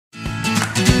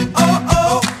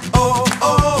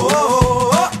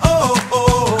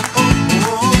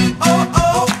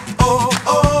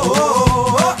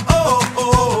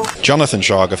Jonathan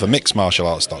Schager for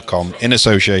mixedmartialarts.com in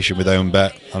association with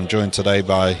OwnBet. I'm joined today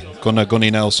by Gunnar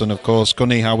Nelson, of course.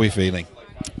 Gunny, how are we feeling?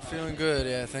 Feeling good,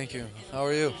 yeah, thank you. How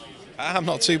are you? I'm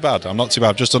not too bad.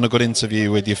 I've just done a good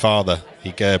interview with your father.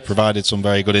 He provided some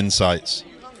very good insights.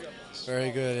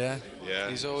 Very good, yeah.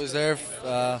 He's always there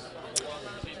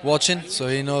watching, so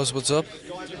he knows what's up.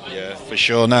 Yeah, for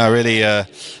sure. No, really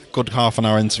good half an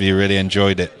hour interview. Really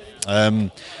enjoyed it.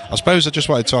 I suppose I just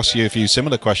wanted to ask you a few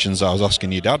similar questions that I was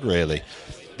asking your dad, really.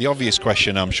 The obvious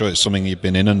question, I'm sure it's something you've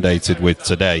been inundated with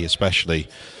today especially,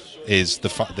 is the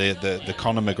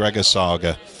Conor McGregor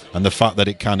saga and the fact that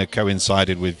it kind of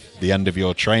coincided with the end of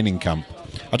your training camp.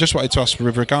 I just wanted to ask,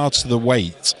 with regards to the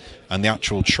weight and the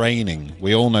actual training,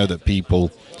 we all know that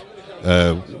people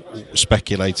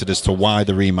speculated as to why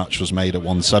the rematch was made at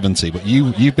 170, but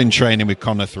you've been training with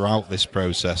Conor throughout this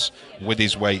process, with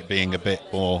his weight being a bit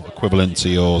more equivalent to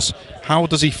yours. How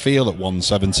does he feel at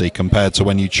 170 compared to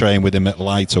when you train with him at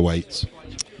lighter weights?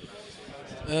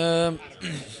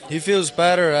 He feels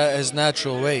better at his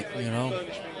natural weight, you know.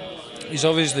 He's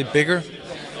obviously bigger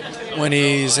when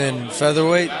he's in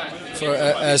featherweight,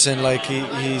 as in like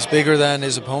he's bigger than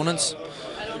his opponents.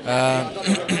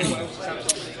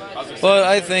 But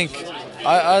I think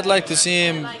I'd like to see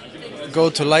him go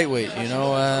to lightweight, you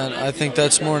know, and I think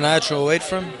that's more natural weight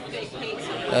for him.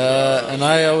 And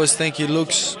I always think he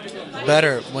looks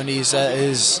better when he's at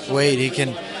his weight.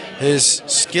 His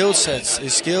skill sets,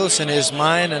 his skills and his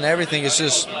mind and everything is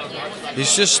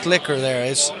he's just slicker there.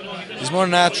 He's more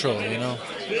natural, you know.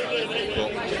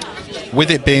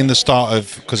 With it being the start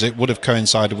of, because it would have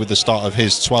coincided with the start of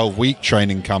his 12-week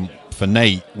training camp for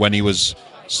Nate when he was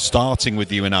starting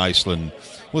with you in Iceland,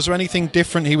 was there anything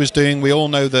different he was doing? We all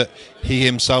know that he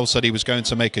himself said he was going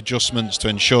to make adjustments to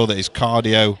ensure that his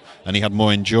cardio and he had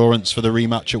more endurance for the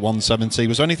rematch at 170.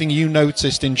 Was there anything you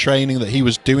noticed in training that he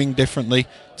was doing differently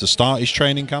to start his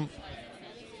training camp?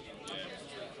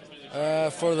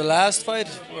 For the last fight,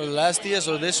 or the last years,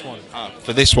 or this one?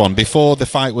 For this one, before the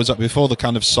fight was up, before the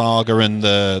kind of saga and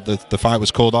the fight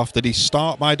was called off, did he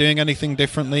start by doing anything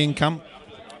differently in camp?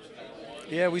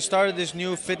 Yeah, we started this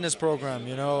new fitness program.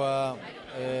 You know,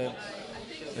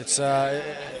 it's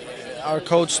our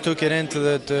coach took it into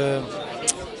the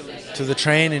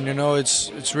training. You know,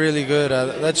 it's really good.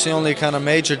 That's the only kind of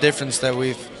major difference that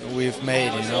we've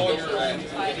made. You know.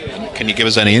 Can you give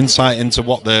us any insight into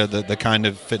what the kind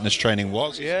of fitness training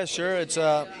was? Yeah, sure.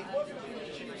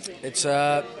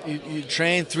 You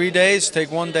train 3 days,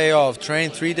 take 1 day off. Train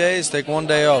 3 days, take 1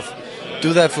 day off.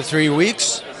 Do that for 3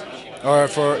 weeks. Or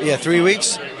 3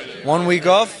 weeks, 1 week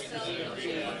off,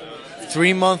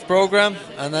 3-month program,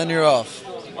 and then you're off.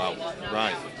 Wow,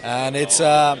 right. And it's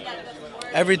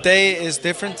every day is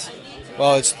different.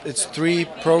 Well, it's 3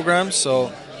 programs,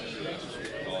 so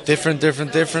different,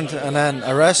 and then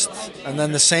a rest, and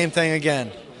then the same thing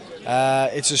again.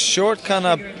 It's a short kind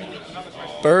of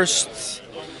burst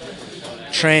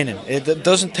training. It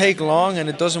doesn't take long, and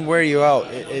it doesn't wear you out.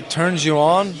 It turns you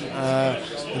on.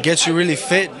 It gets you really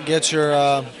fit, gets your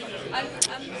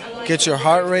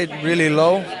heart rate really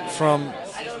low from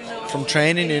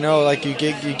training. You know, like you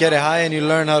get it high and you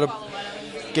learn how to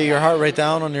get your heart rate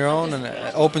down on your own, and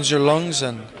it opens your lungs.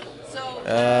 And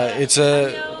it's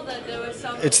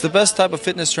the best type of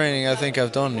fitness training I think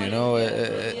I've done. You know,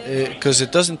 because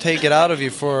it doesn't take it out of you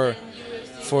for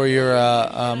your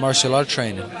martial art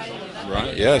training.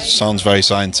 Right. Yeah, it sounds very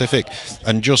scientific.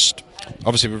 And just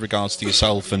obviously with regards to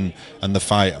yourself and the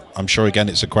fight, I'm sure again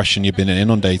it's a question you've been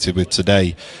inundated with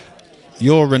today.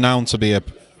 You're renowned to be a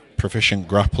proficient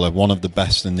grappler, one of the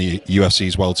best in the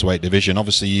UFC's welterweight division.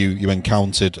 Obviously you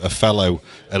encountered a fellow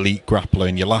elite grappler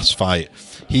in your last fight.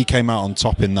 He came out on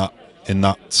top in that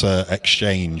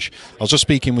exchange. I was just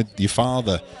speaking with your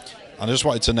father, and I just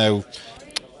wanted to know,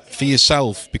 for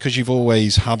yourself, because you've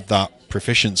always had that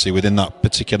proficiency within that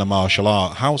particular martial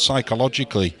art, how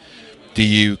psychologically do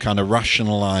you kind of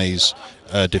rationalize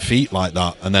a defeat like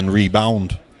that and then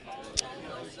rebound?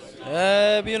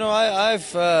 You know,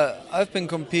 I've been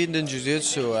competing in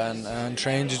jiu-jitsu and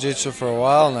trained jiu-jitsu for a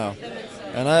while now,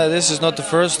 and this is not the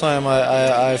first time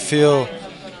I feel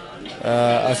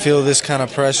this kind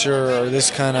of pressure, or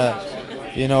this kind of,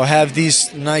 you know, have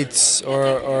these nights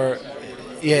or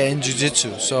in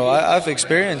jiu-jitsu. So I've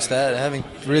experienced that, having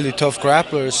really tough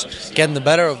grapplers getting the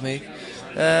better of me.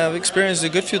 I've experienced it a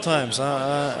good few times,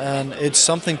 and it's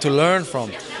something to learn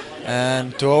from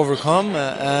and to overcome,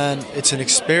 and it's an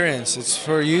experience. It's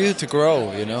for you to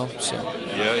grow, you know. So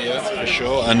yeah, for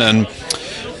sure. And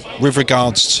with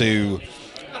regards to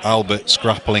Albert's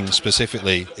grappling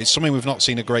specifically, it's something we've not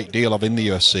seen a great deal of in the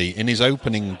UFC. In his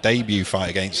opening debut fight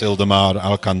against Ildemar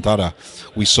Alcantara,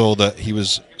 we saw that he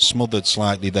was smothered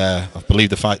slightly there. I believe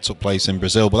the fight took place in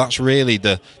Brazil, but that's really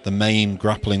the main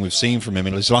grappling we've seen from him.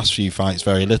 In his last few fights,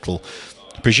 very little.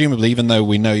 Presumably, even though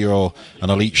we know you're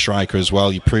an elite striker as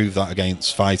well, you proved that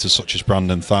against fighters such as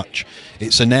Brandon Thatch.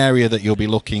 It's an area that you'll be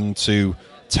looking to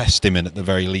test him in at the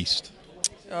very least.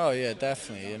 Oh yeah,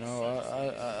 definitely. You know,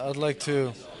 I'd like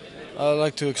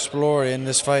to explore in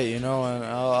this fight. You know, and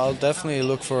I'll definitely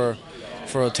look for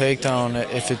a takedown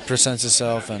if it presents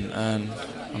itself, and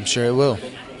I'm sure it will.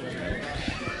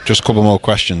 Just a couple more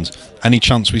questions. Any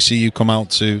chance we see you come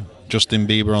out to Justin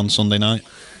Bieber on Sunday night?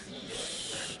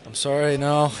 I'm sorry,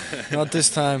 no, not this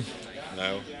time.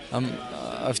 No. I'm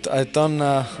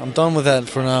done with that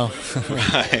for now.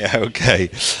 Right, okay.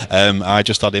 I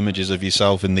just had images of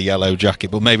yourself in the yellow jacket,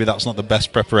 but maybe that's not the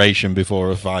best preparation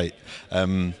before a fight.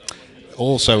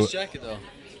 Also, nice jacket though.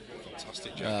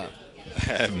 Fantastic jacket.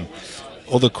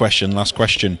 Last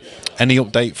question. Any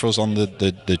update for us on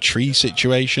the tree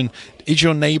situation? Is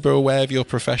your neighbour aware of your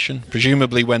profession?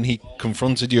 Presumably, when he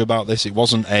confronted you about this, it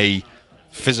wasn't a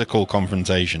physical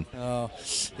confrontation. No,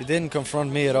 he didn't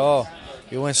confront me at all.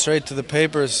 He went straight to the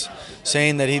papers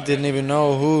saying that he didn't even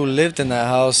know who lived in that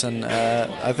house, and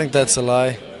I think that's a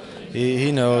lie.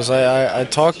 He knows. I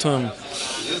talked to him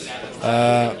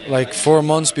like 4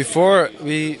 months before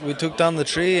we took down the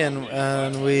tree,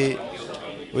 and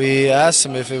we asked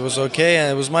him if it was okay, and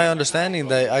it was my understanding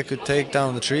that I could take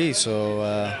down the tree. So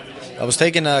I was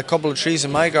taking a couple of trees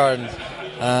in my garden,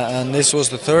 and this was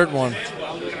the third one.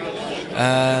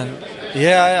 And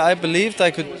yeah, I believed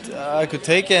I could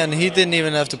take it, and he didn't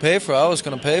even have to pay for it. I was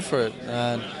going to pay for it,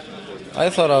 and I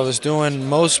thought I was doing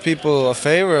most people a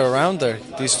favor around there.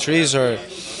 These trees are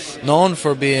known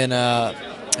for being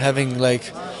having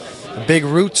like a big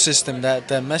root system that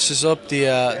meshes up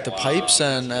the pipes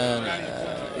and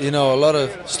you know, a lot of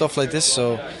stuff like this.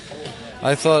 So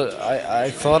I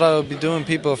thought I would be doing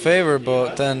people a favor,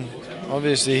 but then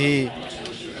obviously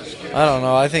I don't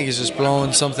know. I think he's just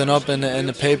blowing something up in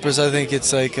the papers. I think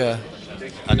it's like.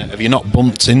 And have you not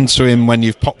bumped into him when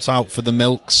you've popped out for the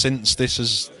milk since this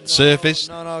has surfaced?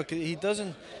 No. He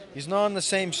doesn't. He's not on the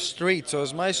same street. So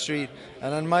it's my street,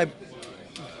 and then my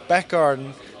back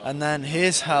garden, and then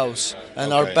his house,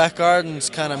 and our back gardens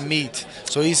kind of meet.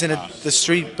 So he's in the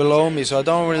street below me. So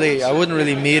I wouldn't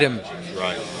really meet him.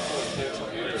 Right.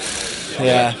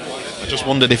 Yeah. I just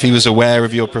wondered if he was aware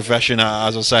of your profession.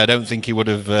 As I say, I don't think he would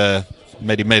have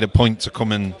made a point to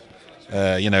come and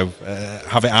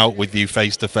have it out with you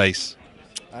face to face.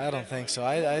 I don't think so.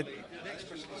 I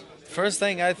first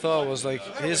thing I thought was like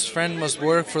his friend must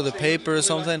work for the paper or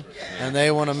something, and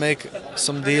they want to make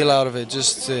some deal out of it.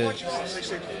 Just to,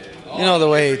 you know, the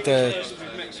way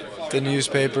the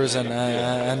newspapers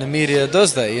and the media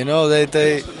does that. You know,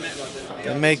 they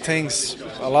make things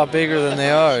a lot bigger than they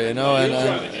are, you know, and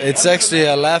it's actually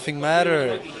a laughing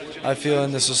matter, I feel,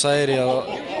 in the society.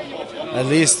 At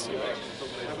least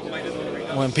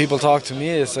when people talk to me,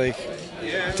 it's like,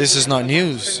 this is not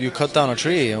news. You cut down a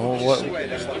tree, and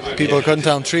people cut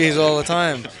down trees all the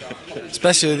time,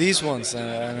 especially these ones,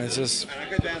 and it's just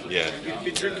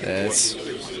it's.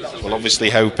 Well,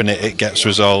 obviously hoping it gets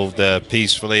resolved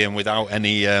peacefully and without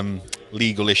any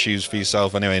legal issues for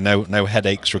yourself. Anyway, no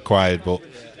headaches required. But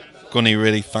Gunny,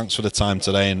 really, thanks for the time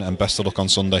today, and best of luck on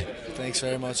Sunday. Thanks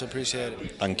very much, I appreciate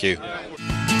it. Thank you.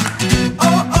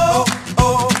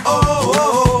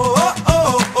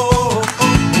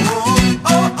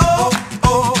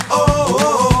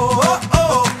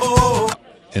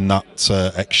 In that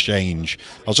exchange,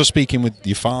 I was just speaking with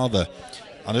your father,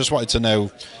 and I just wanted to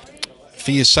know,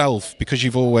 for yourself, because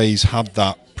you've always had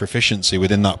that proficiency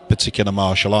within that particular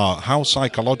martial art, how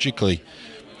psychologically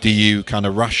do you kind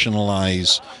of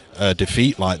rationalize a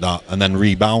defeat like that and then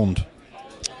rebound?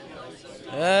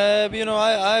 You know,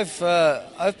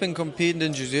 I've been competing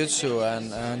in jiu-jitsu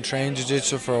and trained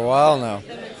jiu-jitsu for a while now,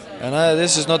 and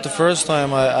this is not the first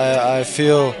time I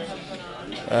feel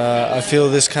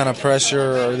this kind of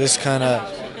pressure, or this kind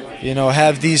of, you know,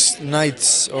 have these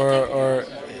nights or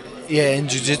in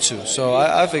jiu-jitsu. So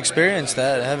I've experienced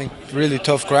that, having really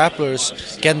tough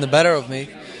grapplers getting the better of me.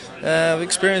 I've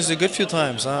experienced it a good few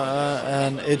times,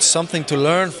 and it's something to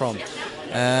learn from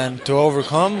and to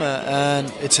overcome,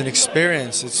 and it's an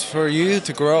experience. It's for you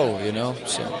to grow, you know.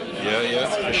 So yeah,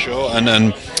 for sure.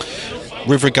 And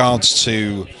with regards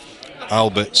to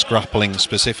Albert's grappling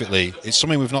specifically, it's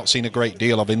something we've not seen a great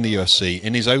deal of in the UFC.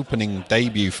 In his opening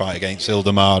debut fight against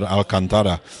Ildemar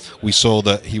Alcantara, we saw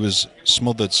that he was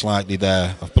smothered slightly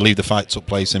there. I believe the fight took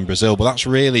place in Brazil, but that's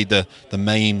really the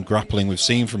main grappling we've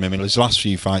seen from him. In his last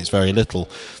few fights, very little.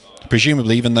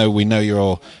 Presumably, even though we know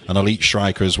you're an elite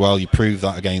striker as well, you proved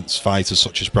that against fighters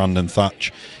such as Brandon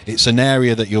Thatch. It's an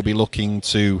area that you'll be looking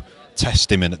to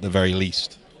test him in at the very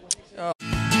least.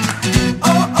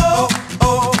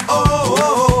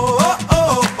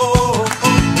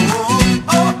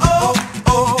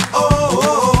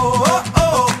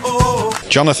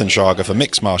 Jonathan Schager for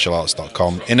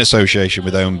mixedmartialarts.com in association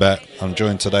with OwnBet. I'm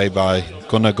joined today by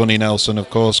Gunnar Nelson, of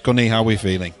course. Gunny, how are we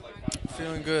feeling?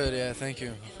 Feeling good, yeah, thank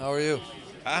you. How are you?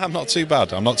 I'm not too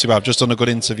bad. I've just done a good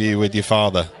interview with your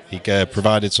father. He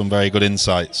provided some very good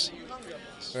insights.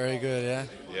 Very good,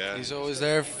 yeah. He's always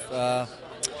there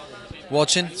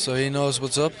watching, so he knows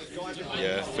what's up.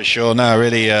 Yeah, for sure. No,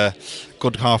 really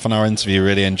good half an hour interview.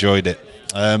 Really enjoyed it.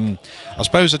 I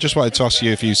suppose I just wanted to ask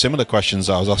you a few similar questions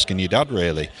that I was asking your dad,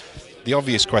 really. The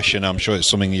obvious question, I'm sure it's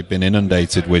something you've been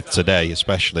inundated with today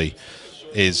especially,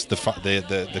 is the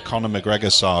Conor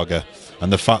McGregor saga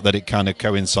and the fact that it kind of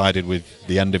coincided with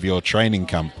the end of your training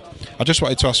camp. I just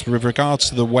wanted to ask, with regards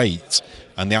to the weight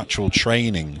and the actual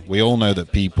training, we all know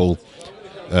that people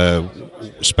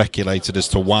speculated as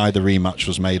to why the rematch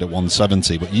was made at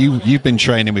 170, but you've been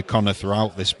training with Conor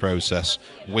throughout this process,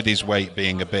 with his weight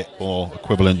being a bit more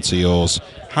equivalent to yours.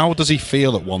 How does he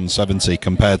feel at 170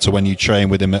 compared to when you train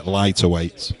with him at lighter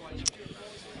weights?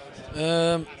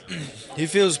 He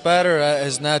feels better at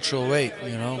his natural weight,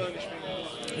 you know.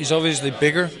 He's obviously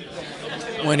bigger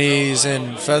when he's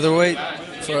in featherweight,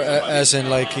 as in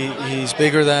like he's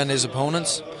bigger than his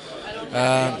opponents.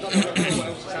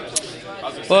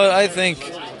 But I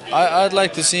think I'd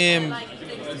like to see him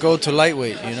go to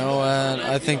lightweight, you know, and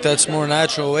I think that's more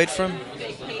natural weight for him.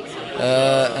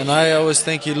 And I always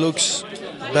think he looks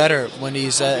better when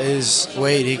he's at his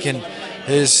weight.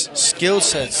 His skill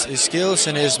sets, his skills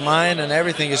and his mind and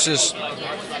everything he's just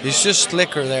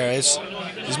slicker there. He's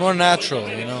more natural,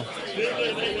 you know.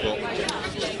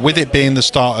 With it being the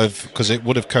start of, because it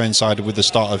would have coincided with the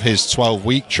start of his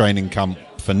 12-week training camp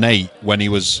for Nate when he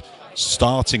was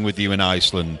starting with you in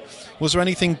Iceland, was there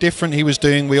anything different he was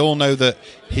doing? We all know that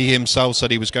he himself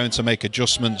said he was going to make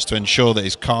adjustments to ensure that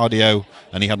his cardio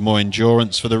and he had more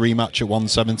endurance for the rematch at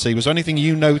 170. Was there anything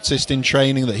you noticed in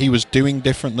training that he was doing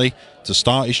differently to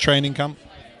start his training camp?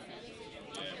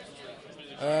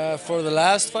 For the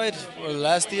last fight, or the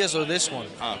last years, or this one?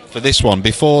 For this one,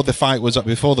 before the fight was up,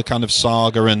 before the kind of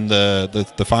saga and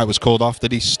the fight was called off,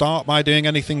 did he start by doing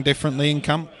anything differently in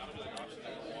camp?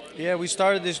 Yeah, we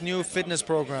started this new fitness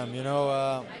program. You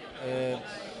know,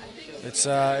 it's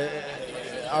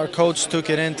our coach took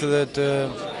it into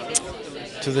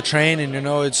the training. You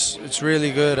know, it's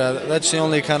really good. That's the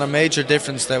only kind of major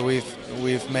difference that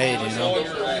we've made. You know.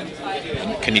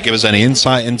 Can you give us any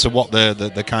insight into what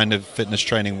the kind of fitness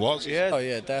training was? Yeah, oh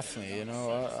yeah, definitely. You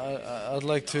know, I'd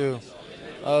like to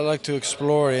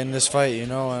explore in this fight. You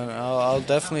know, and I'll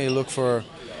definitely look for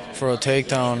a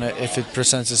takedown if it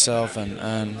presents itself, and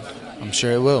I'm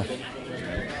sure it will.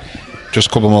 Just a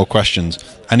couple more questions.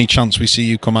 Any chance we see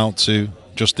you come out to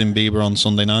Justin Bieber on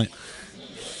Sunday night?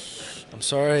 I'm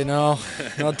sorry, no,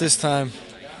 not this time.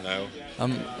 No.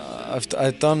 I'm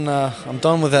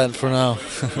done with that for now.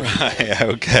 Right,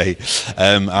 okay.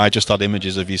 I just had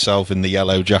images of yourself in the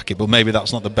yellow jacket, but maybe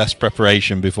that's not the best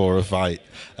preparation before a fight.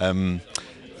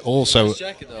 Also, nice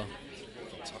jacket though.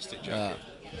 Fantastic jacket.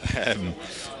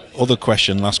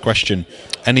 Last question.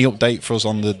 Any update for us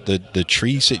on the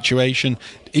tree situation?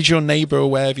 Is your neighbour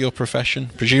aware of your profession?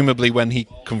 Presumably when he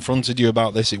confronted you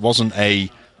about this, it wasn't a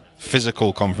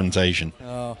physical confrontation.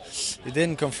 No, he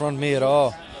didn't confront me at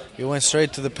all. He went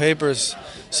straight to the papers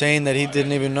saying that he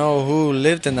didn't even know who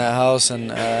lived in that house, and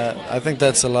I think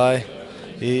that's a lie.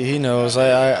 He knows.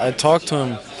 I talked to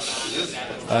him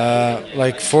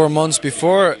like 4 months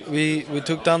before we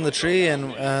took down the tree,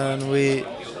 and we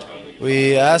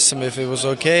asked him if it was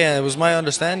okay, and it was my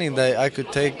understanding that I could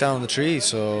take down the tree.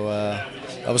 So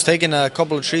I was taking a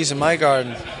couple of trees in my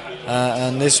garden,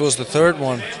 and this was the third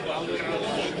one.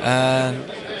 And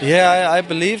yeah, I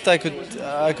believed I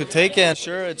could take it.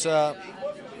 Sure,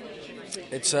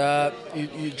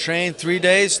 you train 3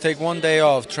 days, take 1 day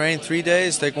off. Train 3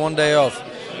 days, take 1 day off.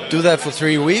 Do that for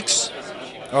 3 weeks,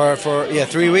 or for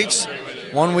 3 weeks.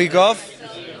 1 week off.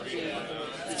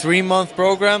 3-month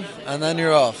program, and then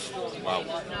you're off. Wow,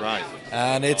 right.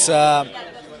 And it's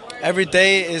every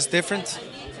day is different.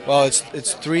 Well,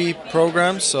 it's 3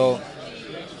 programs, so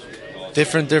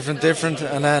different,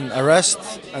 and then a rest,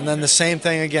 and then the same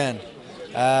thing again.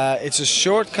 It's a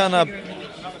short kind of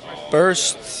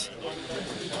burst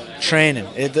training.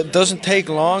 It doesn't take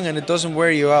long and it doesn't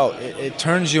wear you out. It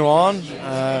turns you on,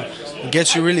 it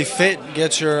gets you really fit,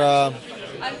 gets your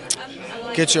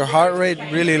heart rate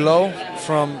really low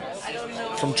from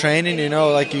training. You know,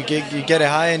 like you get it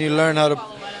high and you learn how to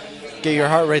get your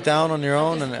heart rate down on your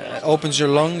own, and it opens your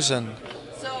lungs, and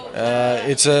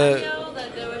it's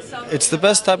the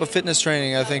best type of fitness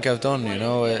training I think I've done. You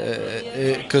know,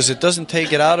 because it doesn't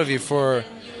take it out of you for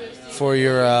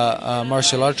your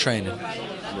martial art training.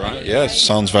 Right. Yeah,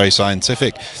 sounds very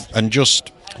scientific. And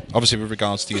just obviously with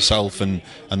regards to yourself and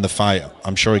the fight,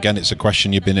 I'm sure again it's a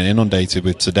question you've been inundated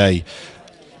with today.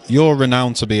 You're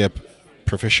renowned to be a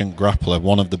proficient grappler,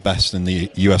 one of the best in the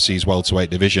UFC's welterweight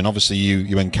division. Obviously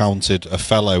you encountered a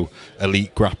fellow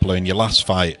elite grappler in your last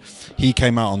fight. He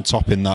came out on top in that